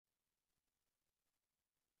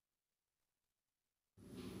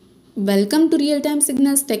Welcome to Real-Time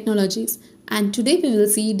Signals Technologies, and today we will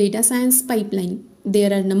see data science pipeline. There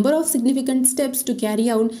are a number of significant steps to carry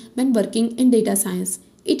out when working in data science.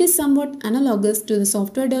 It is somewhat analogous to the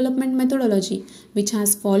software development methodology, which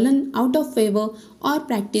has fallen out of favor or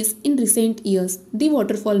practice in recent years, the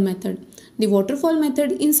waterfall method. The waterfall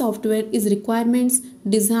method in software is requirements,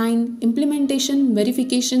 design, implementation,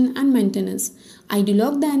 verification, and maintenance. I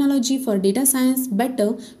dialogue the analogy for data science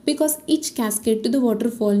better because each cascade to the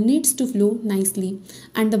waterfall needs to flow nicely,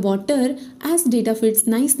 and the water as data fits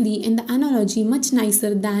nicely in the analogy much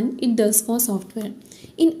nicer than it does for software.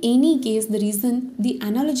 In any case, the reason the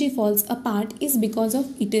analogy falls apart is because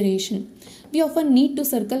of iteration. We often need to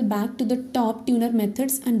circle back to the top tuner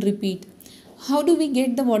methods and repeat. How do we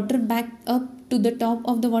get the water back up to the top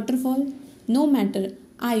of the waterfall? No matter,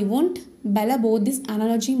 I won't belabor this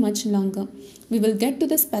analogy much longer. We will get to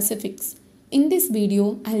the specifics. In this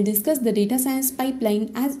video, I'll discuss the data science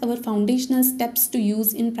pipeline as our foundational steps to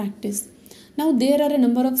use in practice. Now, there are a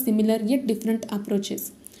number of similar yet different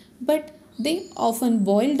approaches, but they often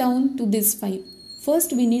boil down to these five.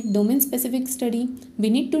 First, we need domain specific study.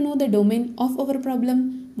 We need to know the domain of our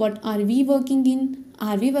problem. What are we working in?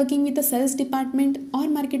 Are we working with the sales department or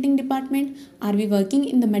marketing department? Are we working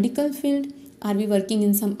in the medical field? Are we working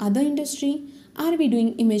in some other industry? Are we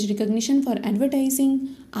doing image recognition for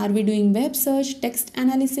advertising? Are we doing web search, text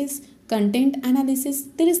analysis, content analysis?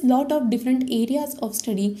 There is a lot of different areas of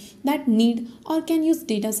study that need or can use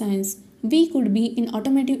data science. We could be in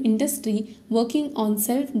automotive industry working on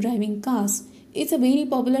self-driving cars. It's a very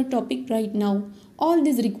popular topic right now. All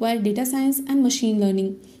these require data science and machine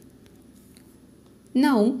learning.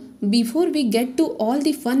 Now, before we get to all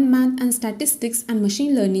the fun math and statistics and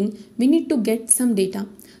machine learning, we need to get some data.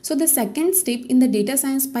 So the second step in the data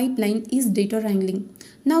science pipeline is data wrangling.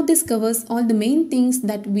 Now this covers all the main things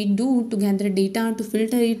that we do to gather data, to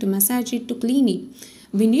filter it, to massage it, to clean it.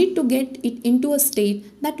 We need to get it into a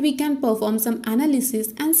state that we can perform some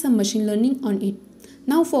analysis and some machine learning on it.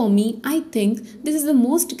 Now for me, I think this is the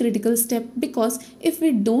most critical step because if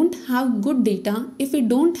we don't have good data, if we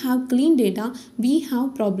don't have clean data, we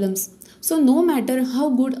have problems. So no matter how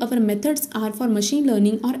good our methods are for machine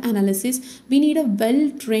learning or analysis, we need a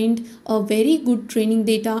well-trained, a very good training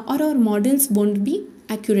data or our models won't be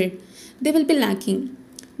accurate. They will be lacking.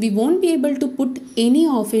 We won't be able to put any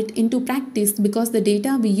of it into practice because the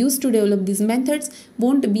data we use to develop these methods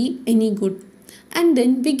won't be any good. And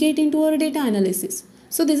then we get into our data analysis.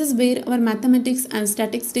 So this is where our mathematics and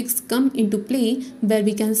statistics come into play, where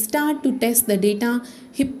we can start to test the data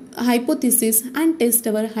hypothesis and test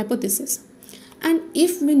our hypothesis. And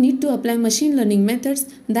if we need to apply machine learning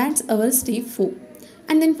methods, that's our step 4.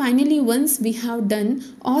 And then finally, once we have done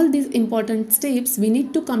all these important steps, we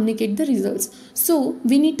need to communicate the results. So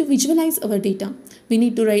we need to visualize our data. We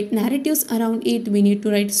need to write narratives around it. We need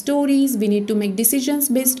to write stories. We need to make decisions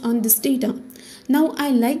based on this data. Now I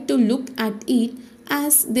like to look at it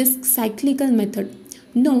as this cyclical method.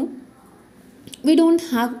 No, we don't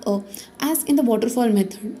have as in the waterfall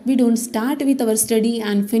method, we don't start with our study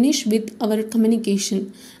and finish with our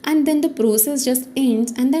communication, and then the process just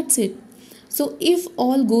ends and that's it. So if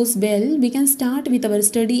all goes well, we can start with our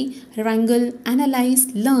study, wrangle, analyze,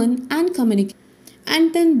 learn and communicate.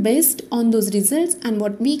 And then based on those results and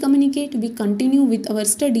what we communicate, we continue with our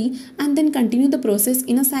study and then continue the process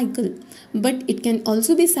in a cycle. But it can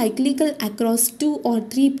also be cyclical across 2 or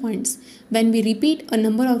 3 points. When we repeat a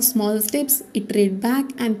number of small steps, iterate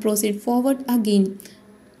back and proceed forward again.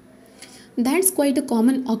 That's quite a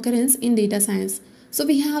common occurrence in data science. So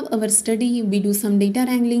we have our study, we do some data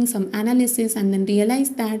wrangling, some analysis, and then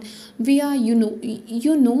realize that we are,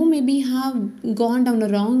 maybe have gone down a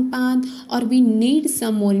wrong path, or we need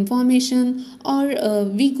some more information, or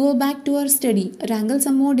we go back to our study, wrangle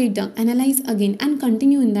some more data, analyze again, and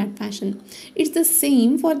continue in that fashion. It's the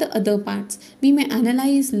same for the other parts. We may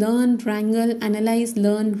analyze, learn, wrangle, analyze,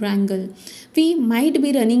 learn, wrangle. We might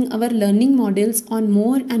be running our learning models on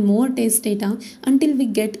more and more test data until we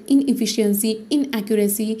get inefficiency,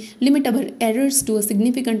 inaccuracy, limit our errors to a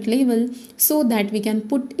significant level so that we can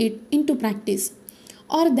put it into practice,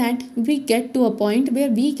 or that we get to a point where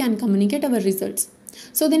we can communicate our results.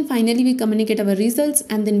 So then finally we communicate our results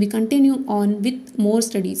and then we continue on with more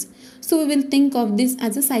studies. So we will think of this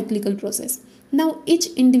as a cyclical process. Now each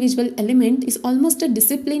individual element is almost a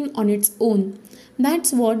discipline on its own.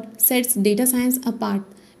 That's what sets data science apart.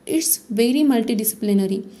 It's very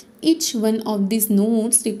multidisciplinary. Each one of these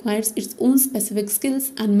nodes requires its own specific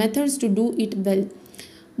skills and methods to do it well.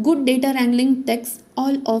 Good data wrangling takes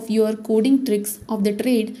all of your coding tricks of the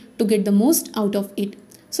trade to get the most out of it.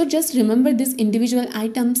 So just remember these individual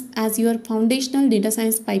items as your foundational data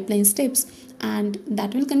science pipeline steps, and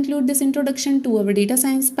that will conclude this introduction to our data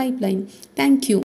science pipeline. Thank you.